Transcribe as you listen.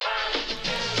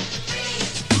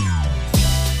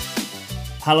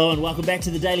Hello and welcome back to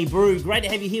the Daily Brew. Great to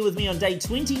have you here with me on day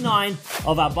 29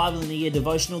 of our Bible in the Year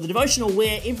devotional. The devotional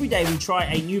where every day we try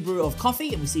a new brew of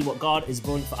coffee and we see what God is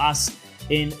brewing for us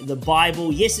in the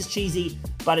Bible. Yes, it's cheesy,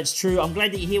 but it's true. I'm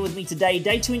glad that you're here with me today.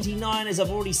 Day 29, as I've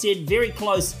already said, very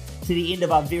close to the end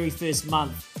of our very first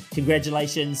month.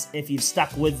 Congratulations if you've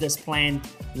stuck with this plan.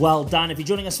 Well done. If you're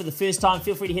joining us for the first time,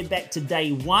 feel free to head back to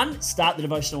day 1, start the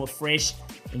devotional afresh,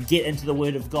 and get into the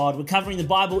Word of God. We're covering the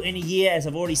Bible in a year, as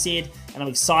I've already said, and I'm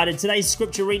excited. Today's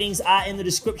scripture readings are in the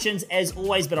descriptions, as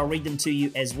always, but I'll read them to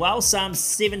you as well. Psalm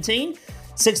 17,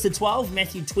 6-12,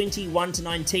 Matthew 20,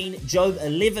 1-19, Job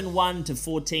 11,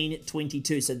 1-14,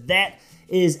 22. So that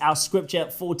is our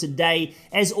scripture for today.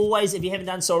 As always, if you haven't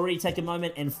done so already, take a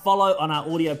moment and follow on our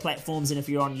audio platforms. And if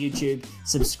you're on YouTube,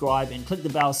 subscribe and click the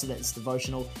bell so that this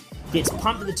devotional gets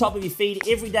pumped at the top of your feed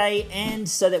every day, and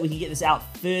so that we can get this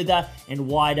out further and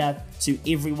wider to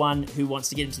everyone who wants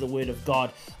to get into the Word of God.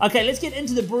 Okay, let's get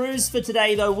into the brews for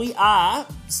today, though. We are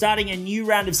starting a new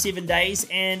round of 7 days,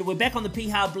 and we're back on the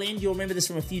Piha blend. You'll remember this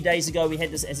from a few days ago. We had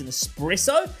this as an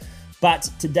espresso, but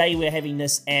today we're having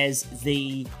this as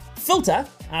the filter,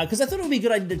 because I thought it would be a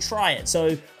good idea to try it.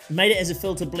 So made it as a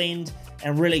filter blend,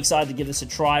 and really excited to give this a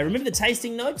try. Remember the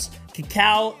tasting notes?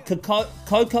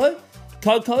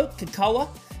 Cocoa,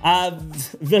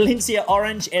 Valencia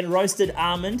orange, and roasted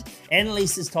almond.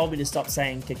 Annalise has told me to stop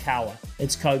saying cacao.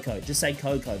 It's cocoa. Just say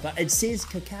cocoa. But it says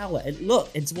cacao. Look,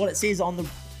 it's what it says on the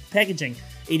packaging.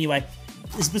 Anyway,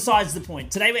 it's besides the point.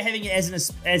 Today we're having it as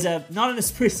not an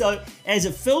espresso, as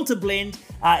a filter blend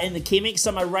in the Chemex.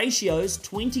 So my ratio's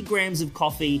 20 grams of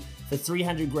coffee for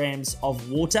 300 grams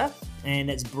of water, and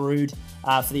it's brewed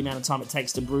for the amount of time it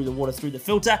takes to brew the water through the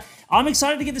filter. I'm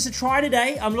excited to give this a try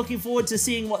today. I'm looking forward to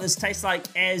seeing what this tastes like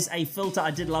as a filter.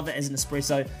 I did love it as an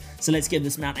espresso. So let's give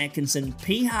this Mount Atkinson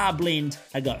Piha blend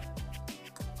a go.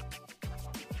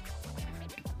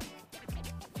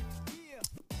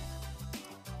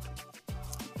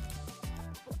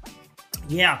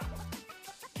 Yeah,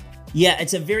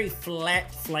 it's a very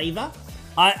flat flavor.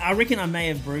 I reckon I may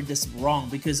have brewed this wrong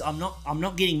because I'm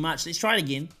not getting much. Let's try it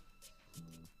again.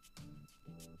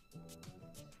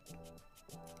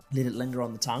 Let it linger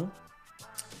on the tongue.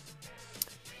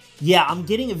 Yeah, I'm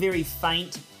getting a very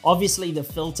faint. Obviously, the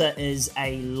filter is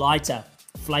a lighter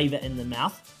flavor in the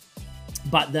mouth.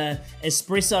 But the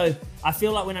espresso, I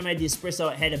feel like when I made the espresso,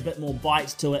 it had a bit more bite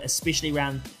to it, especially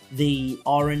around the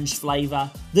orange flavor.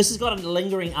 This has got a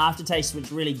lingering aftertaste,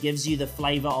 which really gives you the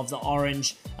flavor of the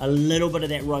orange, a little bit of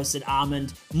that roasted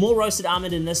almond. More roasted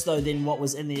almond in this, though, than what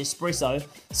was in the espresso.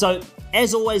 So,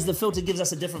 as always, the filter gives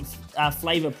us a different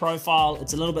flavor profile.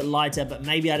 It's a little bit lighter, but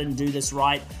maybe I didn't do this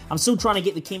right. I'm still trying to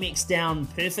get the Chemex down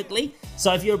perfectly.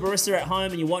 So if you're a barista at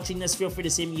home and you're watching this, feel free to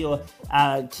send me your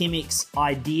Chemex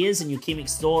ideas and your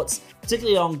Chemex thoughts,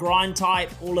 particularly on grind type,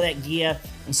 all of that gear.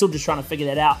 I'm still just trying to figure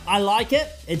that out. I like it.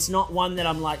 It's not one that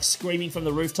I'm like screaming from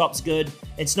the rooftops good.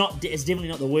 It's definitely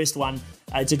not the worst one.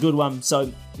 It's a good one.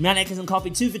 So Mount Atkinson Coffee,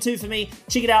 2 for 2 for me.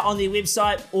 Check it out on their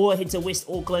website or head to West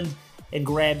Auckland and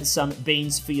grab some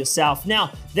beans for yourself.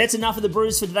 Now, that's enough of the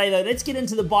brews for today, though. Let's get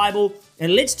into the Bible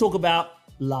and let's talk about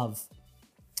love.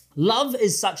 Love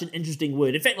is such an interesting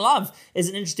word. In fact, love is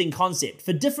an interesting concept.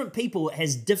 For different people, it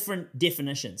has different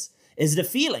definitions. Is it a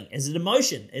feeling? Is it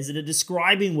emotion? Is it a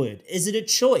describing word? Is it a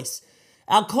choice?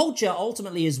 Our culture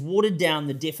ultimately has watered down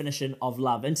the definition of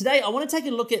love. And today I want to take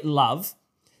a look at love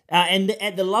and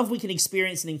at the love we can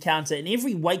experience and encounter in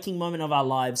every waking moment of our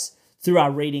lives through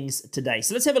our readings today.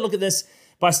 So let's have a look at this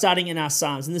by starting in our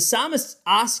Psalms. And the psalmist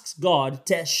asks God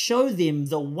to show them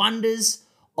the wonders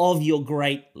of your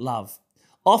great love.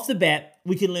 Off the bat,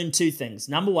 we can learn 2 things.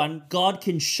 Number 1, God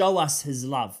can show us his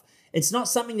love. It's not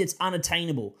something that's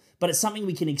unattainable, but it's something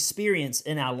we can experience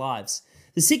in our lives.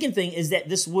 The second thing is that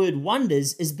this word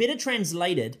wonders is better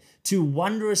translated to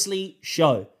wondrously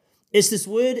show. It's this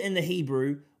word in the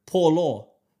Hebrew, porlor.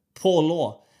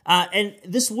 And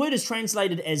this word is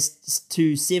translated as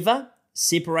to sever,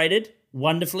 separated,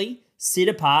 wonderfully, set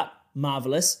apart,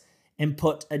 marvelous, and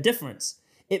put a difference.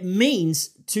 It means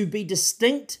to be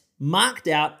distinct, marked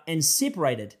out, and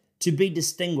separated, to be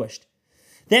distinguished.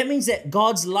 That means that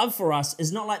God's love for us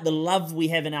is not like the love we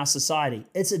have in our society.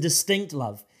 It's a distinct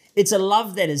love. It's a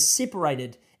love that is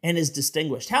separated and is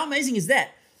distinguished. How amazing is that?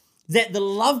 That the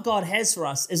love God has for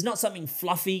us is not something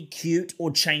fluffy, cute,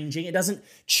 or changing. It doesn't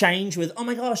change with, oh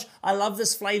my gosh, I love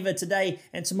this flavor today,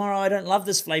 and tomorrow I don't love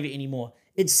this flavor anymore.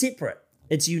 It's separate,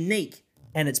 it's unique,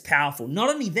 and it's powerful. Not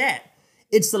only that,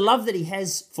 it's the love that he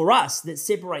has for us that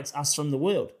separates us from the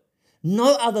world.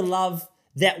 No other love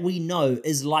that we know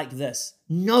is like this.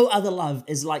 No other love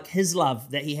is like his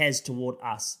love that he has toward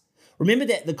us. Remember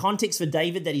that the context for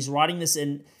David that he's writing this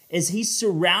in is he's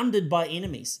surrounded by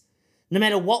enemies. No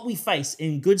matter what we face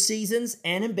in good seasons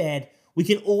and in bad, we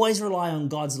can always rely on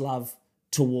God's love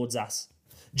towards us.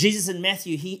 Jesus in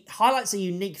Matthew, he highlights a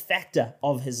unique factor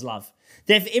of his love.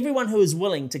 That for everyone who is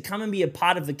willing to come and be a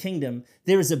part of the kingdom,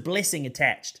 there is a blessing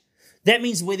attached. That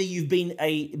means whether you've been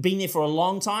there for a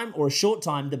long time or a short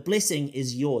time, the blessing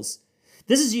is yours.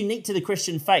 This is unique to the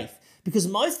Christian faith because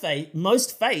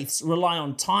most faiths rely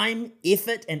on time,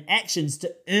 effort, and actions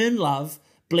to earn love,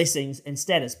 blessings, and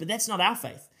status. But that's not our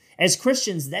faith. As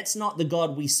Christians, that's not the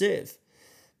God we serve.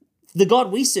 The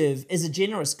God we serve is a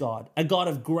generous God, a God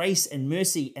of grace and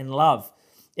mercy and love.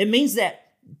 It means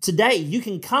that today you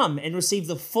can come and receive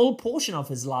the full portion of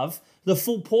his love, the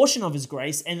full portion of his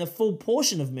grace, and the full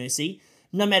portion of mercy,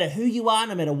 no matter who you are,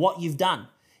 no matter what you've done.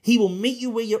 He will meet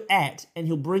you where you're at, and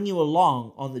he'll bring you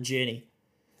along on the journey.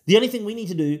 The only thing we need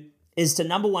to do is to,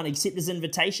 number one, accept his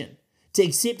invitation, to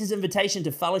accept his invitation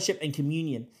to fellowship and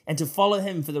communion, and to follow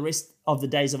him for the rest of the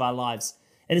days of our lives.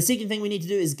 And the second thing we need to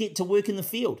do is get to work in the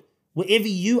field. Wherever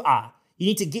you are, you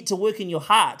need to get to work in your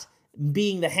heart,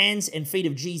 being the hands and feet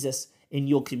of Jesus in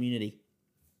your community.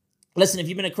 Listen, if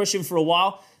you've been a Christian for a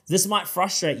while, this might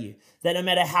frustrate you, that no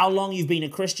matter how long you've been a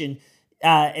Christian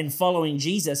and following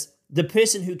Jesus, the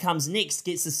person who comes next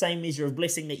gets the same measure of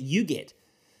blessing that you get.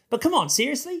 But come on,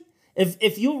 seriously?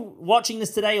 If you're watching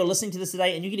this today or listening to this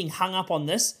today and you're getting hung up on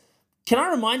this, can I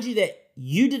remind you that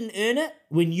you didn't earn it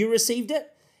when you received it?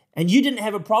 And you didn't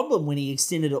have a problem when he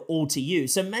extended it all to you.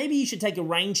 So maybe you should take a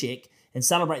rain check and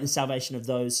celebrate the salvation of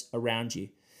those around you.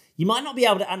 You might not be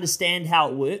able to understand how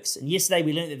it works. And yesterday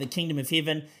we learned that the kingdom of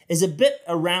heaven is a bit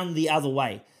around the other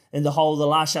way. And the whole, the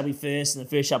last shall be first and the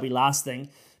first shall be last thing.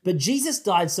 But Jesus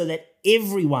died so that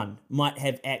everyone might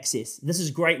have access. This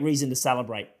is great reason to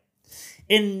celebrate.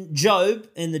 In Job,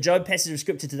 in the Job passage of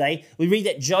scripture today, we read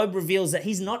that Job reveals that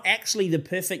he's not actually the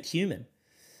perfect human.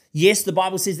 Yes, the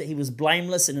Bible says that he was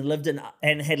blameless and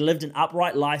had lived an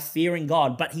upright life, fearing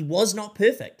God, but he was not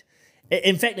perfect.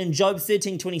 In fact, in Job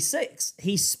 13:26,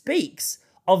 he speaks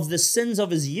of the sins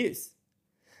of his youth.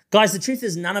 Guys, the truth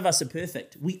is none of us are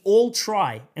perfect. We all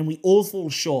try and we all fall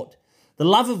short. The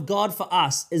love of God for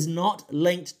us is not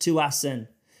linked to our sin.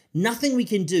 Nothing we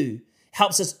can do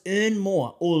helps us earn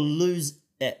more or lose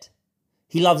it.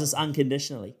 He loves us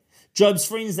unconditionally. Job's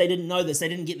friends, they didn't know this. They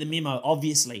didn't get the memo,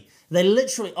 obviously. They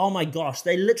literally, oh my gosh,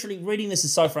 reading this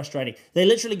is so frustrating. They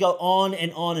literally go on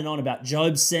and on and on about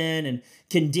Job's sin and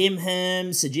condemn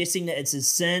him, suggesting that it's his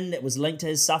sin that was linked to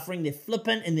his suffering. They're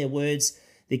flippant in their words,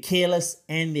 they're careless,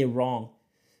 and they're wrong.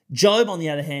 Job, on the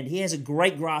other hand, he has a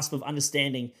great grasp of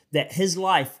understanding that his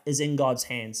life is in God's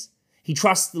hands. He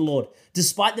trusts the Lord,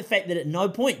 despite the fact that at no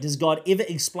point does God ever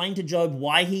explain to Job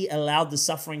why he allowed the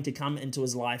suffering to come into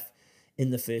his life in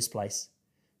the first place.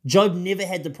 Job never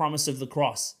had the promise of the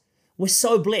cross. We're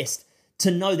so blessed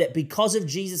to know that because of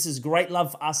Jesus' great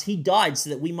love for us, he died so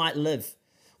that we might live.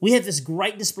 We have this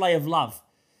great display of love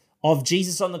of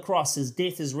Jesus on the cross, his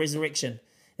death, his resurrection,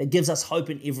 that gives us hope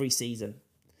in every season.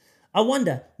 I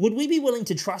wonder, would we be willing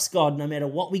to trust God no matter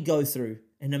what we go through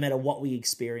and no matter what we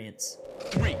experience?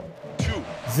 3, 2,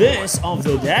 Verse of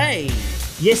the day.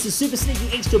 Yes, the super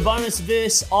sneaky extra bonus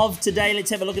verse of today. Let's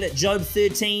have a look at it. Job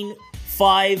 13,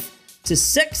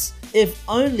 5-6. If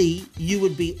only you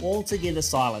would be altogether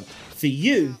silent. For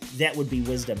you, that would be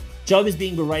wisdom. Job is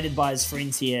being berated by his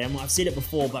friends here, and I've said it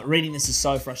before, but reading this is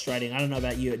so frustrating. I don't know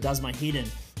about you, it does my head in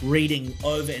reading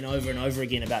over and over and over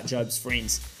again about Job's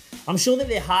friends. I'm sure that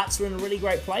their hearts were in a really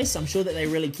great place. I'm sure that they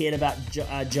really cared about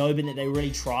Job and that they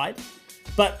really tried.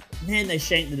 But man, they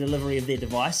shanked the delivery of their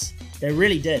device. They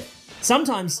really did.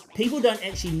 Sometimes people don't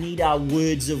actually need our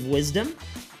words of wisdom.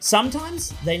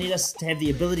 Sometimes they need us to have the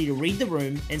ability to read the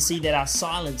room and see that our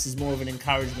silence is more of an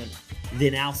encouragement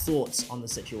than our thoughts on the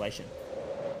situation.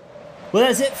 Well,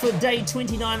 that's it for day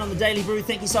 29 on the Daily Brew.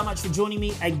 Thank you so much for joining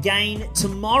me again.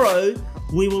 Tomorrow,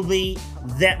 we will be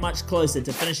that much closer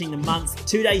to finishing the month.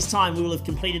 2 days' time, we will have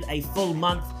completed a full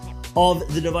month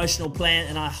of the devotional plan,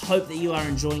 and I hope that you are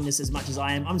enjoying this as much as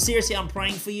I am. I'm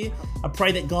praying for you. I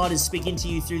pray that God is speaking to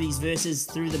you through these verses,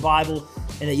 through the Bible,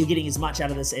 and that you're getting as much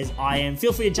out of this as I am.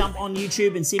 Feel free to jump on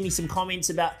YouTube and send me some comments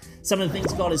about some of the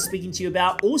things God is speaking to you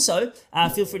about. Also,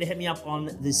 feel free to hit me up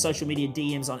on the social media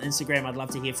DMs on Instagram. I'd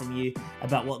love to hear from you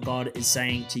about what God is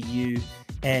saying to you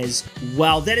as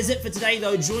well. That is it for today,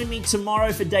 though. Join me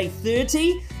tomorrow for day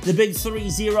 30, the big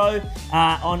 3-0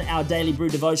 on our Daily Brew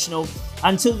devotional.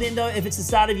 Until then, though, if it's the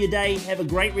start of your day, have a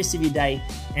great rest of your day.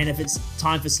 And if it's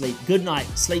time for sleep, good night,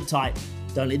 sleep tight,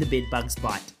 don't let the bed bugs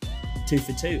bite. 2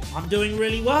 for 2. I'm doing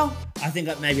really well. I think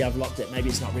maybe I've locked it. Maybe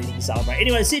it's not ready to celebrate.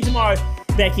 Anyway, see you tomorrow.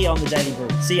 back here on the Daily Brew.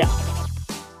 See ya.